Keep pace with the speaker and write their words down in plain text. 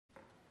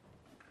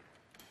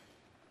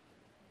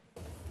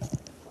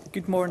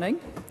Good morning.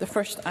 The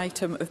first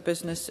item of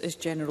business is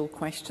general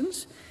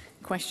questions.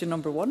 Question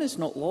number 1 is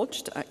not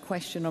lodged. At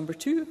question number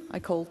 2, I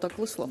call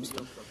Douglas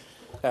Lumsden.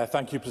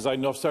 Thank you,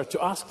 Presiding Officer.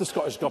 To ask the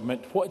Scottish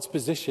Government what its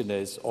position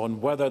is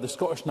on whether the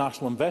Scottish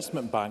National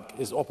Investment Bank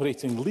is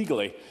operating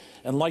legally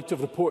in light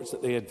of reports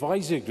that the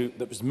advisory group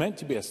that was meant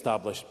to be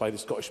established by the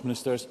Scottish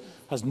Ministers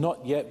has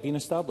not yet been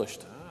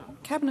established.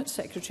 Cabinet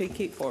Secretary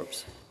Kate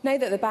Forbes. Now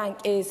that the bank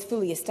is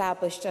fully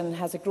established and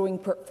has a growing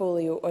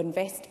portfolio of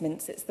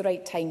investments, it's the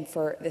right time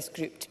for this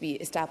group to be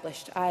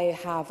established. I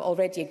have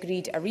already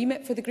agreed a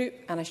remit for the group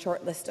and a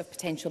short list of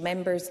potential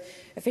members.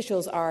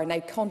 Officials are now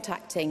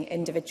contacting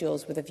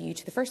individuals with a view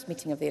to the first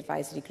meeting of the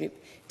advisory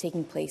group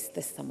taking place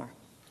this summer.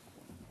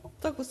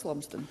 Douglas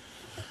Lumsden.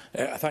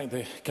 I thank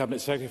the Cabinet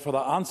Secretary for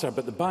that answer,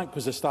 but the bank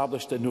was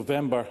established in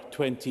November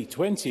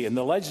 2020 and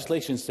the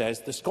legislation says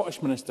the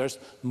Scottish Ministers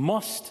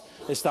must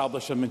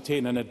establish and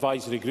maintain an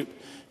advisory group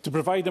to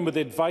provide them with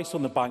advice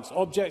on the bank's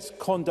objects,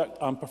 conduct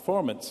and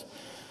performance.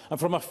 And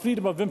from a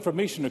Freedom of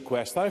Information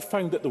request, I have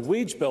found that the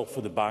wage bill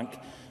for the bank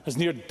has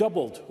near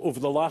doubled over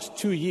the last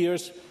 2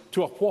 years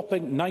to a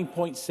whopping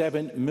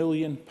 £9.7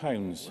 million.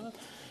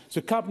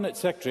 So, Cabinet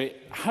Secretary,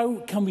 how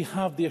can we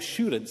have the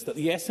assurance that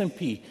the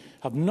SNP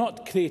have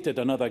not created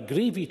another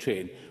gravy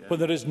train when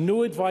there is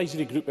no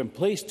advisory group in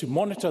place to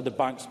monitor the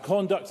bank's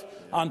conduct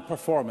and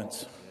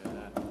performance?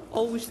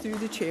 Always through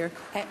the Chair.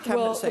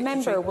 Well, the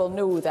member will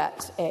know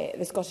that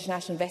the Scottish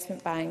National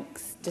Investment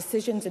Bank's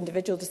decisions,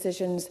 individual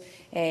decisions,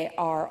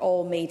 are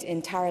all made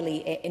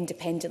entirely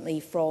independently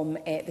from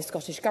the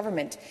Scottish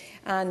Government.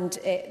 And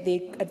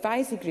the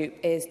advisory group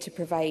is to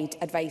provide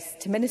advice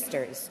to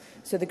ministers.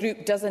 So the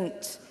group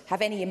doesn't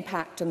have any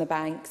impact on the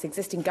bank's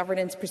existing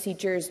governance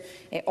procedures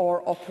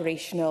or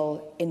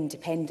operational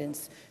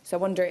independence. So I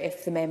wonder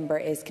if the member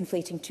is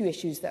conflating two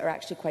issues that are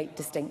actually quite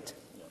distinct.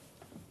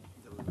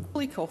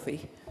 Willie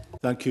Coffey.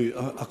 Thank you.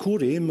 A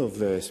core aim of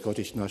the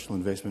Scottish National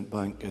Investment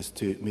Bank is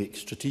to make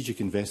strategic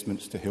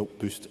investments to help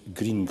boost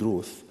green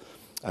growth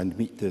and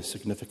meet the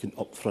significant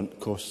upfront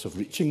costs of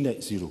reaching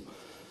net zero.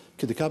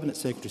 Could the Cabinet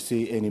Secretary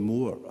say any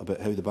more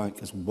about how the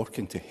bank is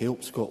working to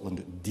help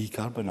Scotland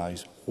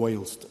decarbonise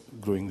whilst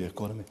growing the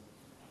economy?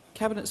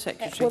 Cabinet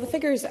Secretary. Well, the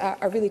figures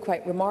are really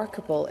quite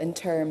remarkable in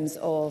terms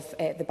of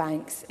the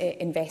bank's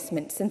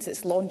investment. Since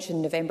its launch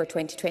in November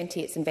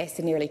 2020, it's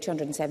invested nearly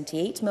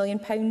 £278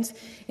 million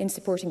in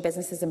supporting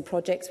businesses and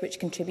projects which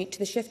contribute to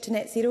the shift to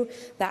net zero.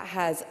 That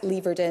has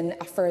levered in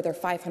a further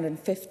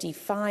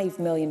 £555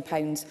 million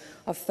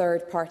of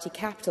third-party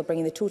capital,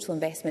 bringing the total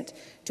investment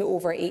to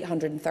over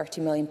 £830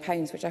 million,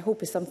 which I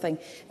hope is something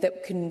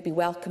that can be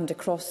welcomed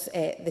across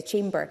the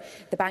Chamber.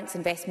 The bank's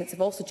investments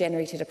have also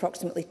generated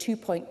approximately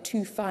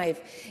 2.25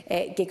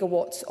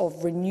 gigawatts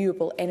of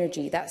renewable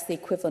energy. That's the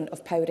equivalent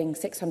of powering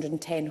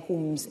 610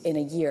 homes in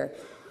a year.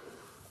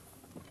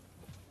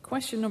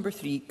 Question number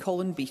 3,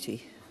 Colin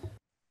Beattie.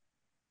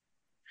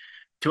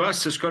 To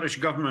ask the Scottish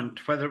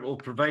Government whether it will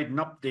provide an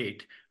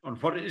update on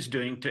what it is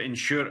doing to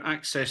ensure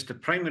access to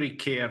primary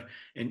care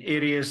in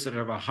areas that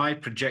have a high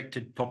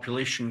projected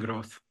population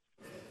growth.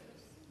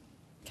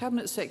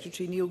 Cabinet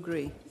Secretary Neil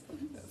Gray.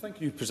 Thank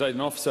you,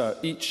 Presiding Officer.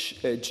 Each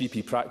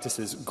GP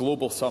practice's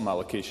global sum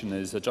allocation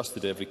is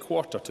adjusted every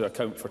quarter to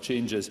account for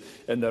changes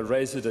in their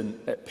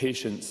resident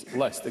patients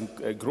list,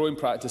 and growing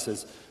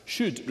practices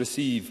should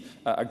receive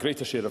a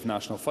greater share of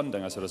national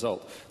funding as a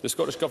result. The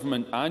Scottish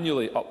Government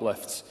annually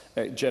uplifts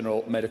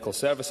general medical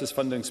services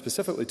funding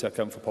specifically to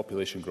account for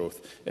population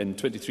growth. In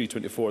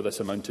 23-24 this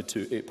amounted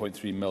to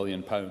 £8.3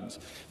 million.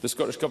 The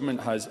Scottish Government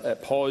has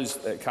paused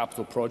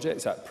capital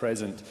projects at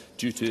present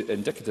due to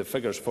indicative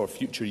figures for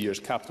future years'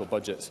 capital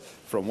budgets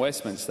from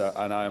Westminster,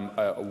 and I am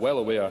well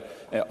aware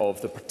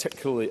of the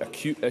particularly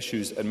acute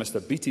issues in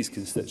Mr Beattie's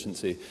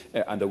constituency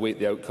and await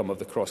the outcome of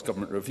the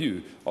cross-government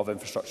review of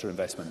infrastructure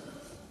investment.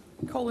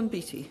 Colin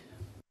Beattie.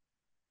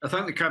 I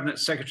thank the Cabinet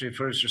Secretary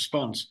for his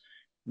response.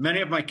 Many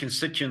of my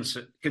constituents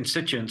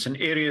in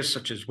areas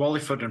such as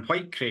Wallingford and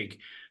Whitecraig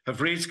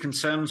have raised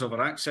concerns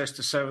over access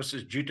to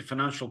services due to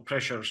financial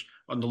pressures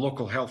on the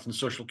local health and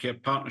social care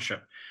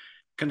partnership.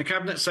 Can the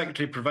Cabinet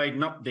Secretary provide an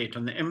update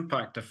on the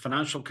impact of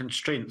financial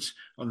constraints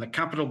on the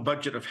capital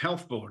budget of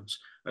health boards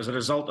as a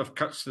result of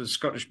cuts to the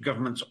Scottish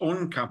Government's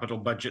own capital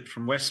budget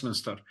from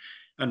Westminster,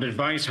 and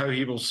advise how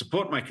he will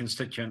support my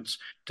constituents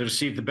to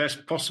receive the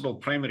best possible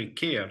primary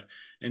care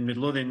in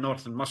Midlothian,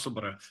 North and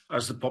Musselburgh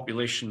as the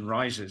population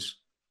rises?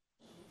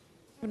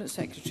 Cabinet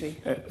Secretary.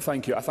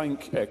 Thank you. I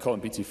thank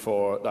Colin Beattie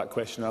for that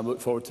question. I look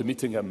forward to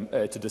meeting him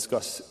to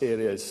discuss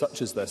areas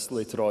such as this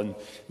later on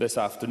this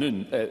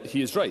afternoon.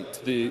 He is right.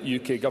 The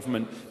UK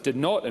Government did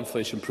not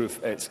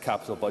inflation-proof its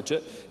capital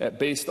budget.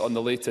 Based on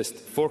the latest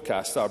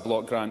forecasts, our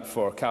block grant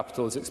for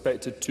capital is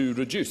expected to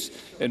reduce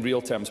in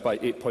real terms by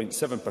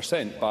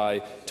 8.7%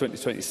 by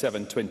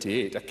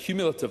 2027-28, a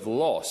cumulative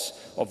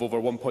loss of over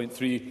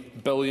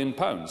 £1.3 billion.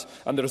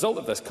 And the result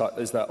of this cut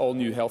is that all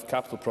new health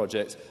capital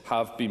projects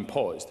have been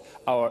paused.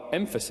 our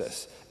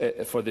emphasis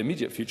for the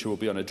immediate future will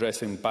be on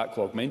addressing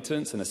backlog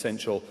maintenance and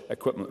essential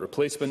equipment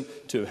replacement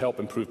to help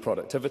improve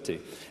productivity.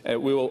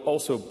 We will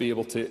also be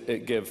able to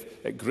give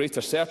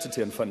greater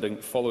certainty on funding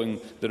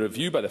following the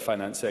review by the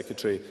Finance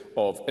Secretary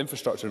of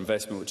infrastructure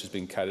investment which has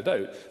been carried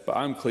out. But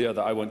I am clear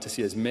that I want to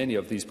see as many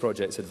of these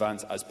projects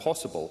advance as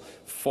possible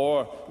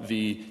for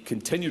the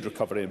continued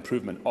recovery and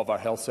improvement of our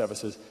health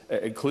services,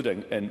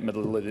 including in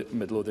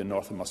Midlothian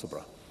North and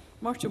Musselburgh.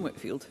 Martin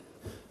Whitfield.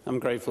 I'm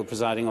grateful,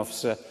 Presiding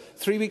Officer.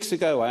 3 weeks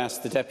ago, I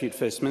asked the Deputy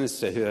First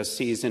Minister, who has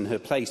seized in her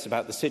place,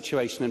 about the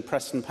situation in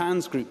Preston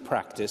Pans Group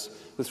practice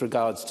with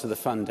regards to the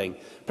funding.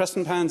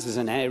 Preston Pans is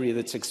an area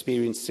that's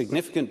experienced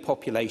significant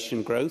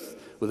population growth,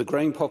 with a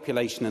growing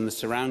population in the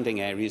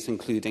surrounding areas,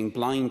 including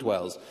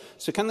Blindwells.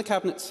 So can the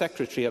Cabinet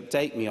Secretary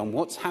update me on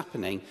what's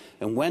happening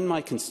and when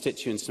my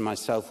constituents and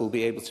myself will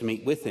be able to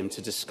meet with him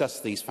to discuss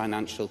these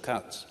financial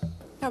cuts?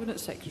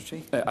 Cabinet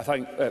Secretary. I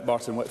thank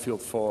Martin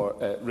Whitfield for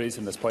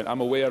raising this point.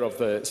 I'm aware of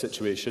the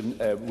situation.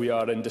 We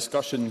are in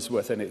discussions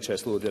with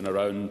NHS Lothian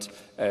around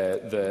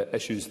the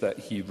issues that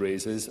he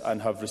raises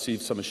and have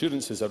received some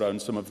assurances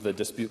around some of the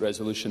dispute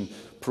resolution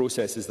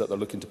processes that they're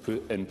looking to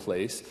put in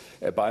place.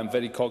 But I'm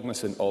very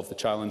cognizant of the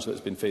challenge that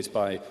has been faced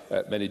by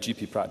many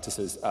GP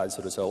practices as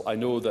a result. I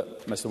know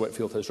that Mr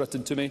Whitfield has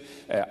written to me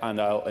and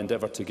I'll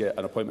endeavour to get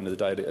an appointment in the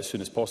diary as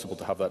soon as possible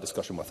to have that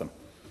discussion with him.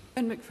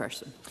 Ben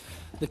Macpherson.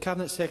 The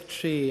Cabinet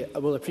Secretary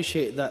will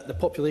appreciate that the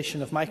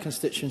population of my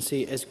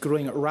constituency is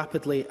growing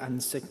rapidly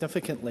and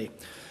significantly.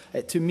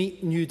 To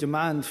meet new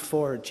demand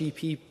for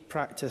GP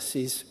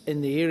practices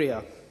in the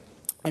area,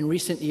 in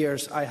recent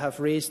years I have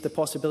raised the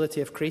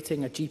possibility of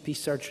creating a GP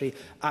surgery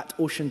at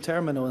Ocean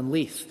Terminal in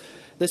Leith.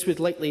 This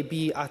would likely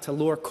be at a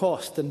lower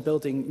cost than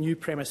building new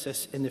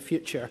premises in the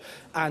future,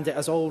 and it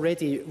has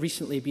already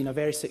recently been a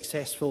very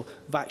successful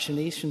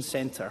vaccination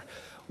centre.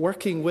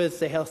 Working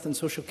with the Health and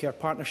Social Care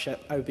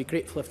Partnership, I would be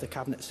grateful if the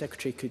Cabinet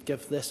Secretary could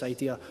give this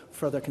idea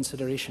further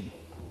consideration.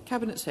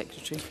 Cabinet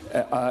Secretary.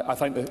 I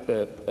thank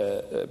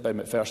Ben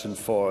Macpherson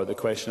for the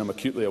question. I'm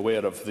acutely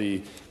aware of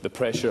the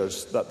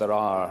pressures that there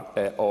are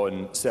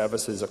on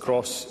services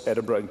across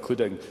Edinburgh,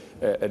 including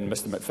in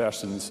Mr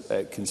Macpherson's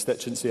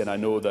constituency, and I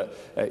know that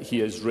he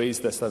has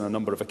raised this on a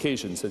number of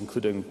occasions,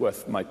 including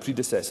with my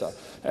predecessor,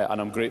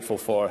 and I'm grateful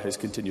for his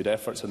continued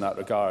efforts in that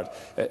regard.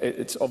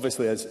 It's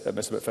obviously, as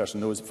Mr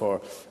Macpherson knows,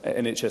 for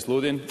NHS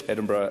Lothian,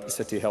 Edinburgh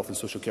City Health and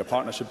Social Care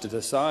Partnership, to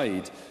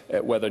decide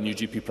whether new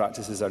GP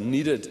practices are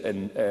needed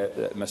in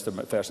Mr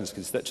Macpherson's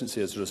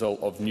constituency as a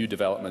result of new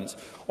developments,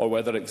 or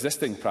whether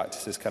existing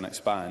practices can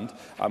expand.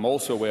 I'm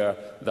also aware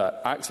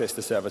that access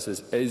to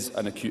services is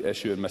an acute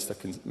issue in Mr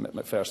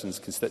Macpherson's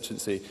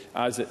constituency,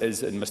 as it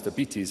is in Mr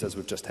Beattie's, as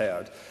we've just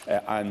heard,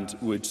 and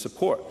would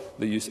support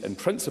the use in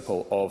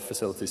principle of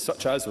facilities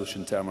such as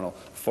Ocean Terminal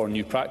for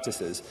new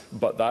practices,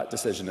 but that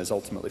decision is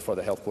ultimately for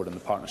the Health Board and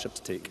the Partnership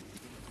to take.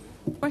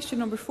 Question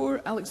number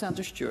 4,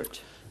 Alexander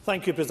Stewart.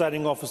 Thank you,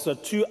 Presiding Officer.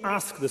 To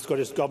ask the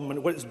Scottish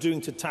Government what it's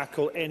doing to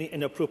tackle any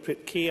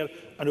inappropriate care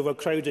and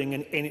overcrowding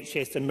in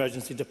NHS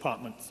emergency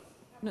departments.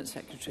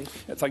 Secretary.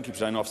 Thank you,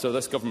 Presiding Officer.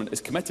 This Government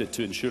is committed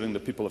to ensuring the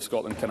people of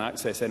Scotland can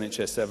access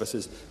NHS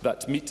services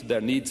that meet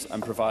their needs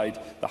and provide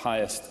the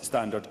highest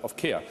standard of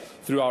care.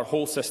 Through our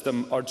whole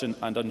system urgent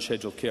and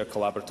unscheduled care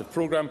collaborative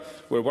programme,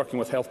 we are working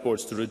with health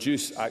boards to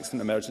reduce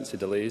accident emergency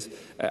delays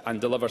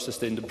and deliver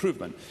sustained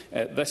improvement.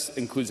 This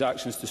includes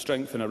actions to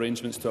strengthen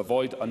arrangements to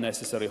avoid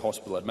unnecessary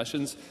hospital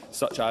admissions,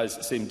 such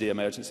as same-day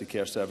emergency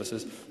care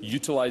services,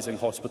 utilising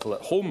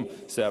hospital-at-home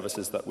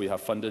services that we have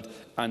funded,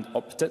 and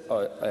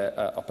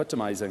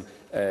optimising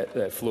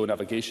flow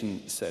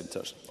navigation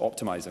centres.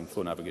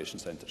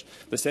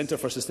 The Centre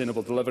for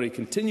Sustainable Delivery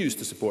continues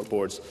to support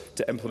boards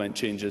to implement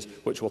changes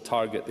which will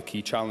target the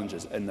key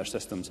challenges in their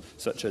systems,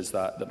 such as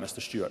that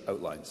Mr Stewart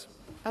outlines.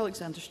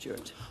 Alexander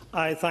Stewart.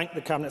 I thank the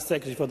Cabinet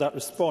Secretary for that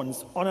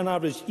response. On an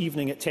average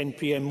evening at 10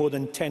 p.m, more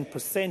than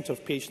 10%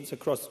 of patients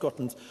across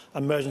Scotland's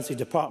emergency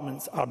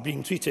departments are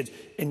being treated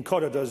in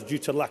corridors due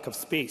to lack of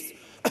space.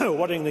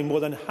 Worryingly, more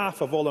than half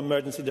of all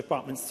emergency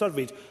departments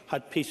surveyed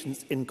had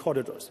patients in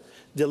corridors.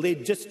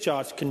 Delayed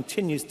discharge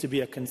continues to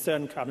be a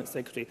concern, Cabinet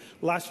Secretary.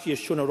 Last year,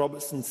 Shona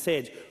Robertson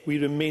said we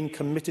remain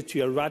committed to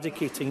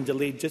eradicating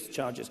delayed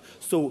discharges.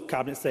 So,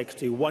 Cabinet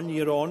Secretary, 1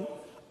 year on,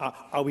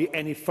 are we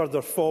any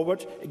further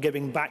forward,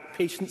 giving back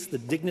patients the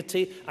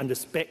dignity and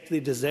respect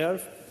they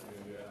deserve?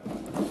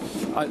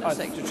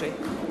 Secretary.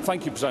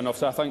 Thank you, President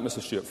Officer. I thank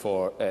Mr Stewart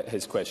for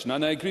his question,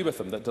 and I agree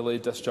with him that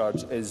delayed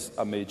discharge is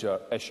a major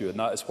issue, and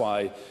that is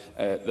why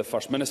the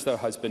First Minister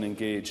has been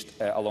engaged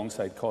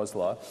alongside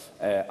COSLA,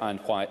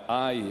 and why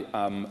I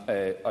am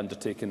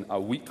undertaking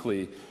a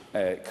weekly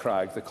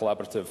CRAG, the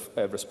Collaborative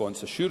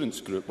Response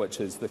Assurance Group, which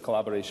is the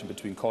collaboration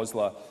between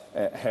COSLA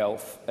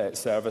Health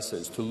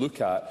Services, to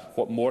look at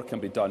what more can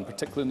be done,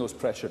 particularly in those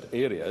pressured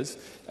areas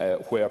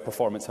where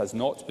performance has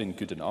not been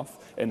good enough,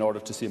 in order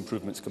to see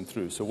improvements come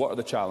through. So what are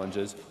the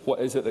challenges? What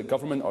is it that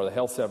government or the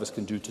health service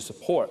can do to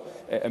support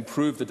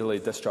improve the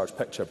delayed discharge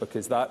picture?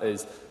 Because that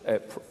is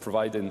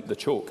providing the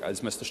choke,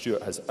 as Mr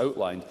Stewart has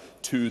outlined,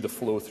 to the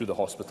flow through the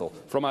hospital,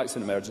 from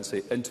accident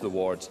emergency into the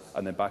wards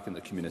and then back in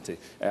the community.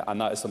 And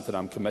that is something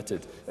I'm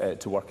committed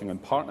to working in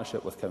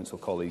partnership with council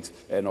colleagues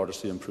in order to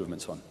see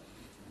improvements on.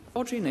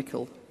 Audrey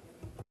Nicholl.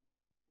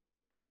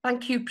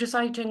 Thank you,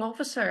 Presiding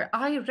Officer.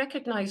 I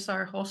recognise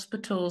our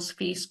hospitals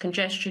face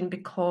congestion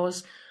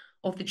because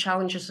of the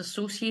challenges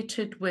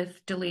associated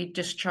with delayed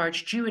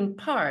discharge, due in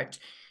part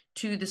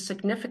to the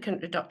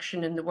significant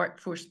reduction in the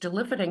workforce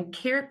delivering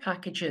care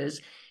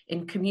packages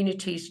in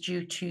communities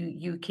due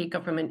to UK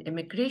government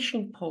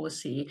immigration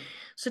policy.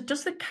 So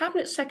does the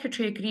Cabinet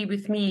Secretary agree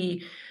with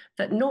me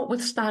that,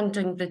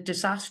 notwithstanding the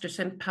disastrous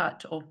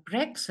impact of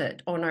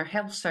Brexit on our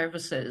health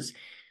services,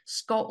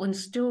 Scotland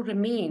still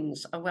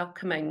remains a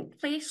welcoming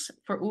place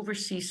for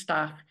overseas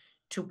staff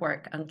to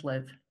work and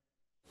live?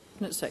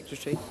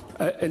 Secretary.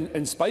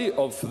 In spite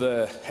of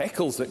the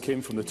heckles that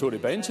came from the Tory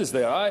benches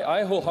there,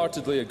 I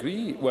wholeheartedly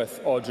agree with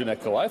Audrey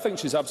Nicholl. I think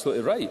she's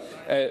absolutely right.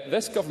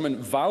 This government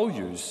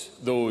values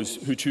those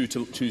who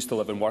choose to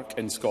live and work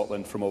in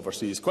Scotland from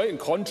overseas, quite in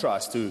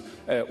contrast to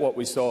what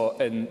we saw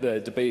in the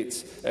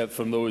debates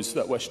from those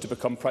that wish to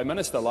become Prime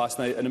Minister last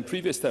night and in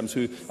previous terms,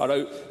 who are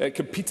out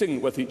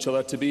competing with each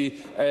other to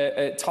be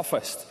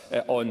toughest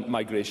on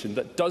migration.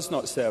 That does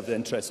not serve the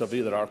interests of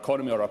either our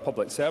economy or our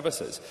public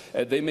services.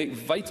 They make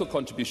vital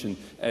contribution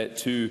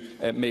to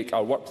make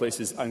our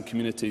workplaces and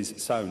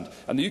communities sound.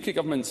 And the UK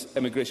Government's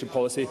immigration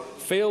policy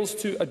fails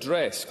to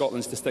address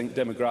Scotland's distinct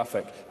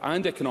demographic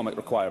and economic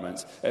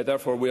requirements.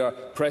 Therefore, we are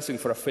pressing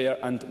for a fair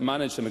and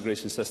managed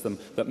immigration system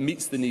that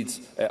meets the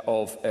needs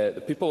of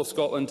the people of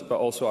Scotland, but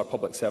also our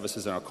public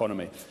services and our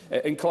economy.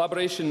 In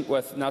collaboration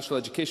with National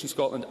Education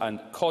Scotland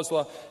and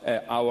COSLA,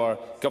 our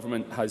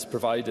government has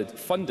provided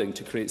funding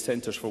to create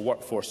centres for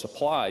workforce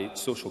supply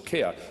social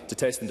care to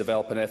test and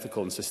develop an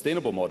ethical and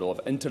sustainable model of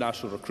international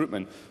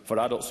recruitment for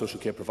adult social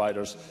care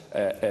providers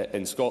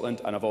in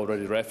Scotland, and I've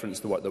already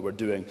referenced the work that we're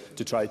doing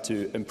to try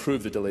to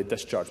improve the delayed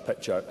discharge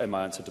picture in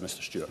my answer to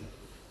Mr Stewart.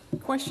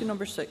 Question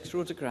number 6,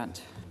 Rhoda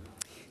Grant.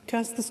 To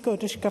ask the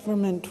Scottish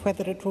Government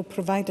whether it will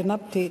provide an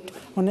update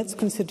on its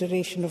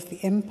consideration of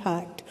the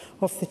impact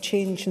of the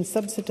change in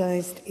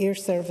subsidised air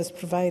service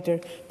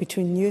provider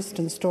between Eust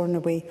and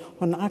Stornoway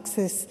on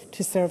access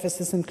to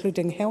services,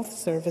 including health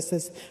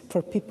services,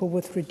 for people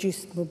with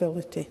reduced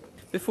mobility.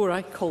 Before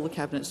I call the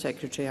Cabinet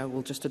Secretary, I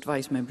will just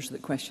advise members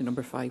that question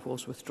number 5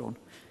 was withdrawn.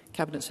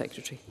 Cabinet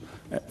Secretary.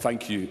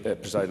 Thank you,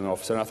 Presiding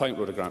Officer, and I thank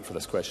Rhoda Grant for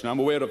this question. I'm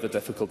aware of the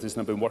difficulties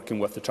and I've been working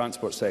with the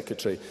Transport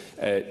Secretary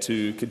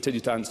to continue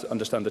to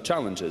understand the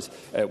challenges,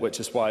 which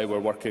is why we're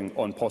working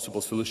on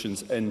possible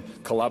solutions in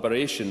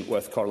collaboration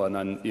with Corlin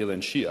and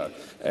Eilean Shear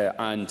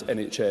and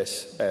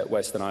NHS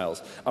Western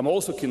Isles. I'm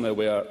also keenly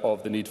aware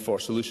of the need for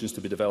solutions to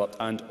be developed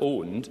and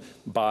owned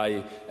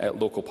by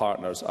local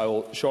partners. I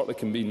will shortly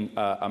convene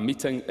a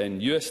meeting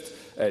in Eust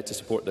to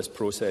support this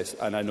process,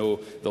 and I know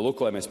the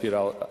local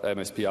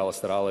MSP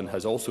Alistair Allen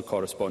has also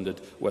corresponded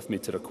with me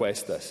to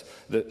request this.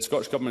 The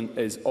Scottish Government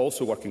is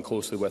also working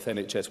closely with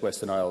NHS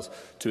Western Isles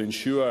to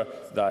ensure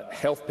that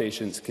health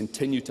patients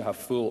continue to have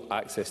full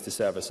access to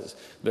services.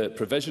 The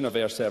provision of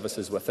air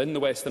services within the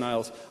Western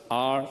Isles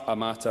are a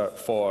matter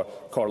for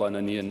Corlin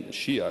and Eilean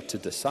Shear to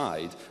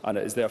decide, and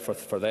it is therefore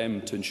for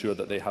them to ensure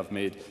that they have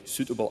made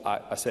suitable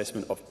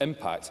assessment of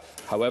impact.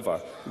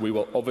 However, we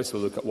will obviously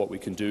look at what we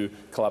can do,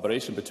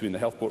 collaboration between the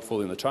health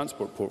portfolio and the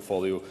transport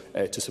portfolio,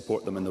 to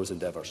support them in those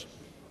endeavours.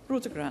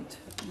 Rhoda Grant.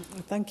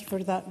 Thank you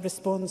for that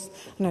response,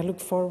 and I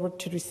look forward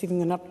to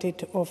receiving an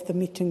update of the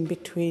meeting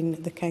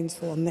between the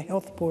Council and the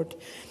Health Board.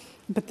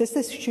 But this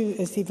issue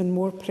is even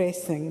more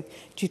pressing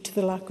due to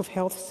the lack of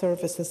health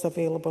services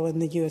available in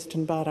the Eust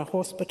and Barra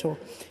Hospital,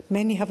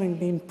 many having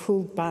been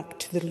pulled back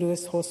to the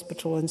Lewis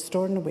Hospital in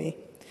Stornoway.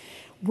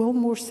 Will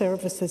more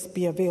services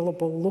be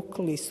available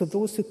locally so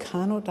those who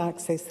cannot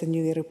access the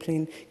new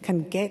aeroplane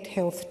can get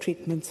health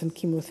treatments and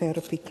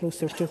chemotherapy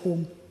closer to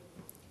home?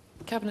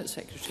 Cabinet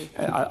Secretary.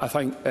 I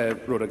thank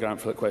Rhoda Grant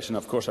for that question.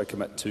 Of course, I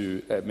commit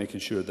to making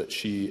sure that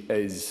she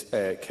is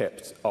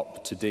kept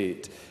up to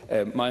date.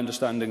 My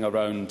understanding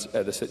around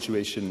the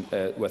situation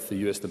with the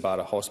Eust and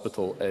Barra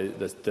Hospital,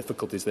 the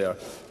difficulties there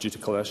due to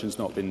clinicians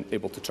not being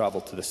able to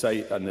travel to the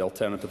site, and the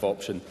alternative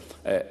option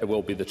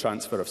will be the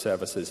transfer of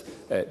services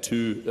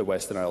to the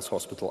Western Isles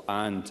Hospital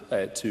and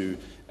to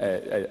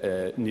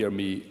near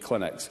me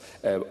clinics.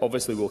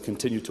 Obviously, we'll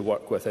continue to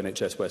work with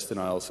NHS Western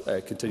Isles,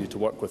 continue to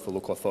work with the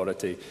local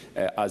authority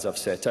as I've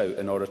set out,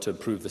 in order to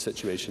improve the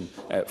situation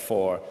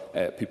for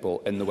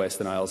people in the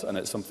Western Isles, and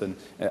it's something,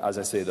 as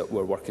I say, that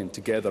we're working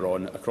together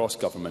on across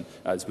government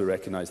as we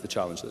recognise the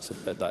challenge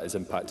that is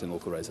impacting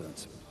local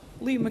residents.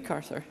 Liam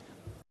MacArthur.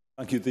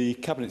 Thank you. The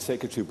Cabinet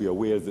Secretary will be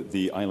aware that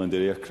the Islander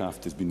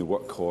aircraft has been the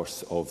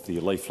workhorse of the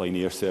Lifeline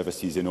air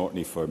services in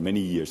Orkney for many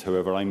years.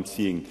 However, I'm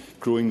seeing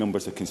growing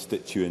numbers of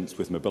constituents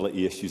with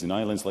mobility issues in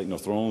islands like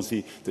North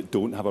Ronaldsay that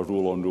don't have a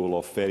roll-on,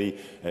 roll-off ferry,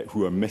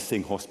 who are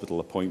missing hospital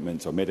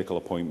appointments or medical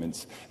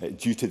appointments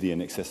due to the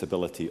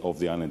inaccessibility of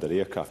the Islander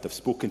aircraft. I've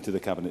spoken to the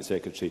Cabinet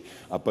Secretary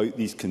about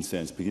these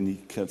concerns, but can he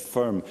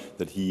confirm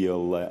that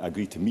he'll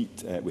agree to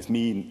meet with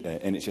me,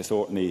 NHS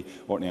Orkney,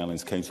 Orkney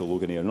Islands Council,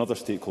 Loganair and other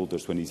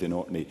stakeholders when he's in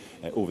Orkney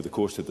over the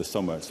course of the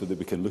summer, so that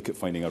we can look at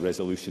finding a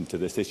resolution to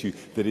this issue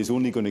that is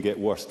only going to get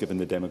worse given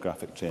the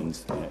demographic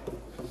trends.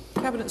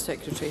 Cabinet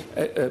Secretary.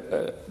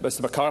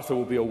 Mr MacArthur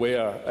will be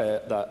aware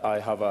that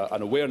I have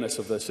an awareness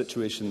of the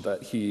situation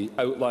that he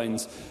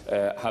outlines,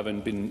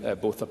 having been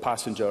both a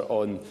passenger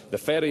on the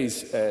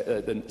ferries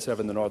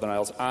serving the Northern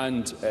Isles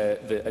and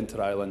the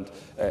inter-island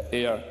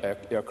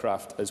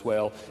aircraft as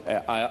well.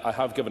 I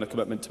have given a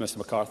commitment to Mr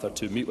MacArthur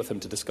to meet with him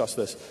to discuss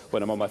this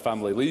when I'm on my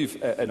family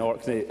leave in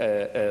Orkney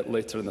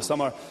later in the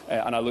summer,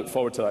 and I look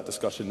forward to that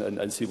discussion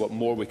and see what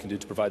more we can do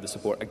to provide the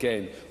support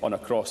again on a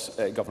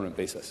cross-government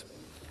basis.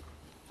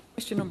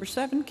 Question number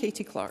 7,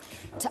 Katie Clark.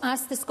 To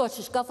ask the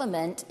Scottish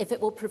Government if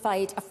it will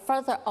provide a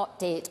further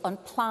update on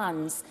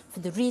plans for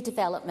the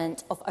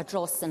redevelopment of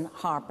Ardrossan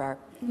Harbour.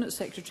 Cabinet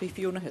Secretary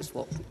Fiona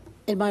Hislop.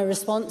 In my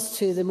response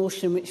to the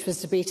motion which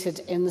was debated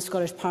in the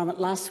Scottish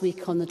Parliament last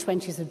week on the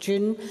 20th of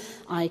June,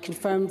 I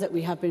confirmed that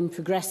we have been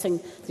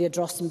progressing the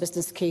Ardrossan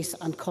business case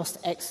and cost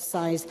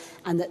exercise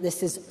and that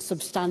this is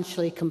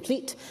substantially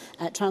complete.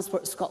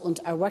 Transport Scotland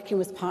are working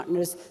with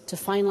partners to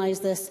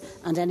finalise this,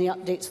 and any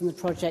updates on the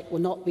project will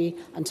not be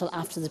until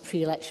after the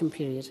pre-election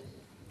period.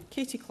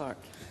 Katie Clark.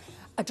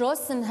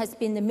 Ardrossan has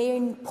been the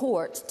main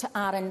port to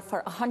Arran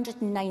for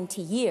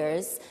 190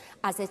 years,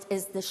 as it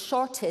is the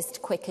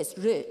shortest, quickest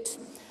route.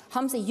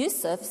 Humza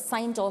Yousaf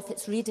signed off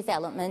its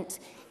redevelopment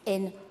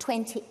in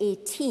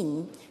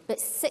 2018,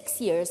 but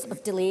 6 years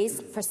of delays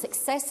for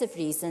successive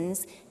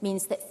reasons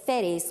means that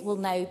ferries will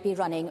now be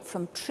running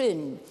from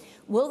Troon.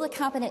 Will the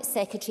Cabinet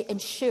Secretary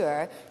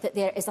ensure that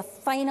there is a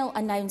final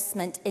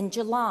announcement in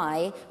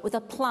July with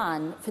a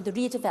plan for the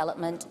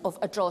redevelopment of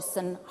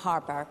Ardrossan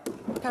Harbour?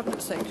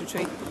 Cabinet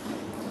Secretary.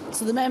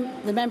 So the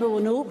member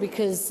will know,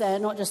 because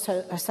not just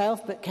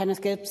herself but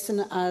Kenneth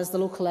Gibson as the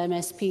local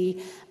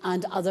MSP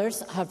and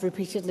others have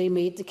repeatedly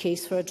made the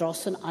case for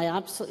Ardrossan. I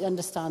absolutely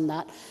understand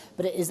that,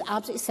 but it is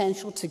absolutely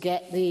essential to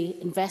get the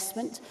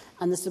investment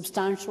and the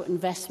substantial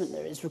investment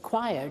that is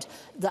required,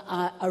 that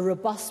a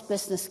robust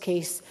business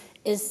case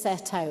is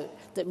set out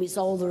that meets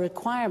all the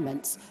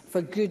requirements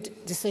for good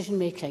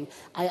decision-making.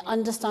 I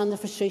understand the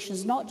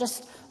frustrations, not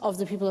just of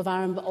the people of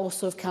Arran, but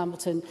also of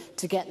Campbelltown,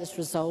 to get this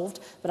resolved.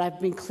 But I've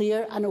been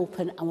clear and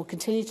open, and will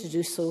continue to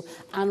do so,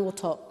 and will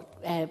talk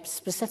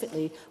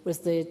specifically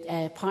with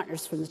the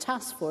partners from the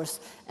task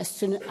force as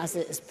soon as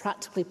it is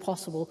practically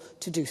possible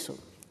to do so.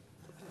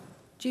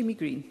 Jamie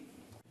Green.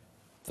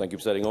 Thank you,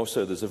 Presiding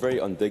Officer. There's a very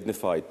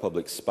undignified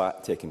public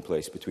spat taking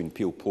place between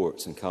Peel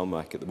Ports and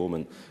Calmac at the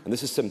moment, and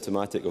this is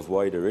symptomatic of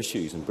wider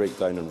issues and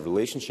breakdown in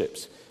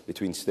relationships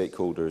between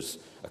stakeholders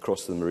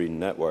across the marine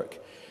network.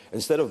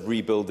 Instead of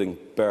rebuilding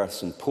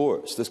berths and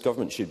ports, this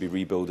government should be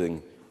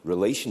rebuilding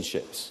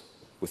relationships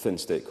within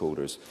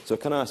stakeholders. So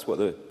can I ask what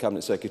the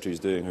Cabinet Secretary is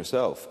doing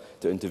herself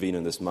to intervene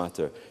in this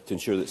matter, to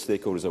ensure that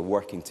stakeholders are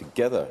working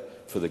together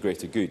for the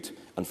greater good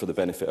and for the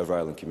benefit of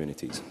Ireland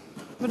communities?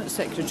 Cabinet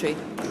Secretary.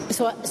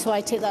 So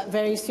I take that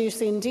very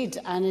seriously indeed,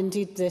 and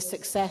indeed the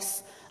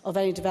success of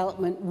any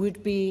development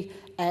would be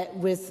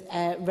with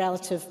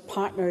relative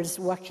partners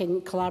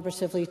working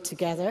collaboratively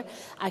together.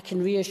 I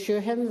can reassure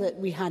him that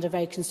we had a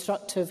very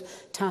constructive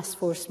task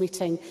force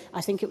meeting.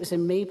 I think it was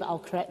in May, but I'll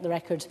correct the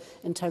record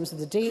in terms of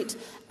the date.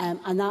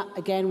 And that,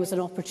 again, was an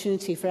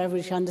opportunity for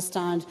everybody to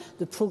understand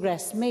the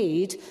progress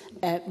made,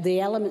 the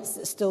elements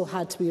that still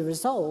had to be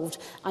resolved,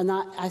 and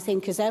that, I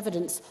think, is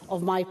evidence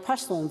of my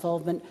personal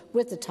involvement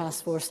with the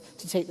task force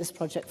to take this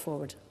project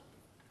forward.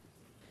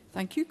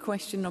 Thank you.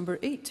 Question number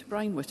 8,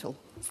 Brian Whittle.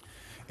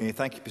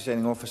 Thank you,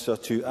 Presiding Officer.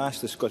 To ask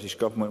the Scottish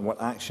Government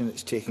what action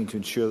it's taking to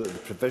ensure that the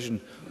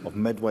provision of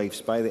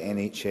midwives by the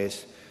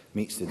NHS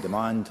meets the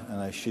demand,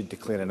 and I should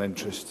declare an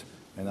interest,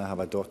 and I have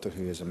a daughter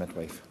who is a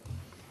midwife.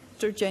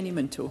 Sir Jenny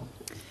Minto.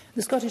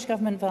 The Scottish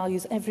Government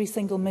values every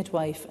single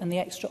midwife and the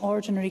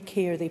extraordinary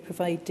care they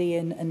provide day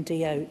in and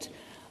day out.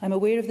 I'm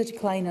aware of the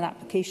decline in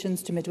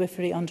applications to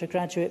midwifery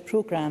undergraduate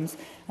programmes,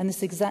 and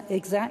this is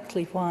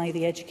exactly why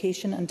the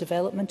education and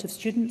development of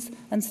students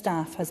and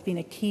staff has been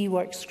a key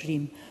work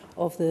stream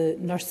of the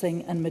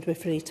Nursing and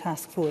Midwifery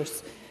Task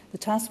Force. The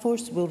Task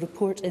Force will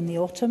report in the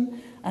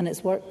autumn, and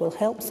its work will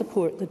help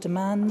support the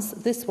demands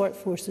this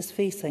workforce is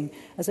facing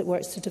as it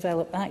works to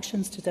develop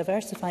actions to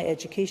diversify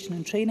education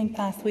and training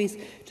pathways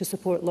to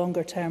support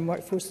longer-term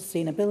workforce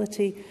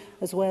sustainability,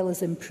 as well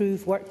as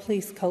improve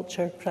workplace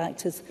culture,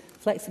 practice,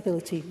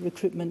 flexibility,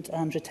 recruitment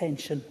and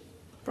retention.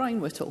 Brian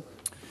Whittle.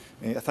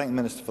 I thank the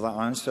Minister for that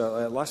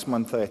answer. Last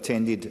month I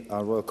attended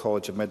our Royal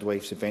College of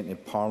Midwives event in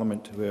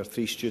Parliament, where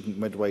 3 student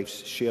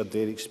midwives shared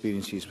their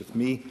experiences with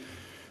me.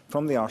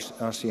 From the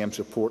RCM's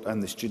report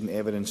and the student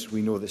evidence,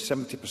 we know that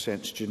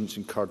 70% students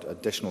incurred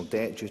additional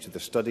debt due to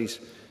their studies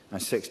and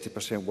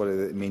 60% worry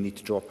that they may need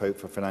to drop out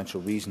for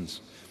financial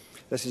reasons.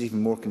 This is even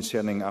more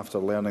concerning after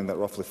learning that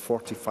roughly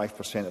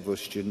 45% of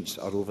those students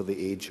are over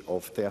the age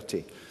of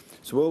 30.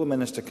 So will the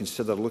Minister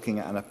consider looking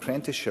at an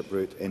apprenticeship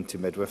route into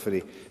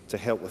midwifery to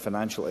help the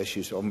financial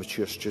issues of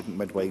mature student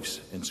midwives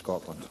in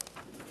Scotland?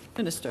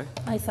 Minister.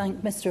 I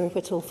thank Mr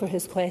Whittle for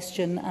his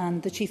question,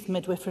 and the Chief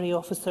Midwifery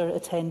Officer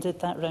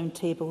attended that round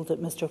table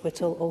that Mr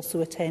Whittle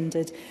also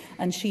attended,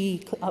 and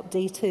she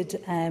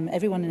updated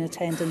everyone in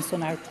attendance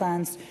on our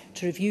plans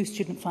to review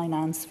student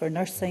finance for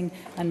nursing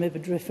and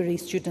midwifery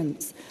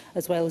students,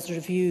 as well as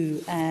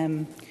review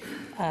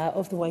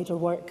of the wider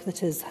work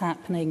that is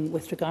happening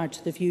with regard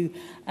to the view.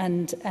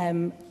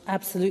 And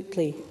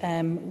absolutely,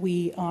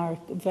 we are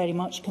very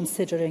much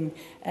considering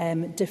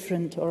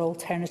different or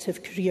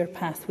alternative career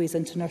pathways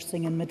into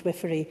nursing and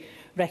midwifery,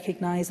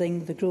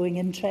 recognising the growing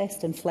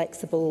interest in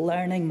flexible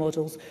learning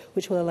models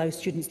which will allow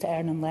students to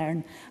earn and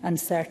learn, and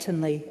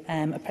certainly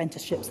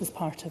apprenticeships as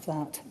part of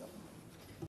that.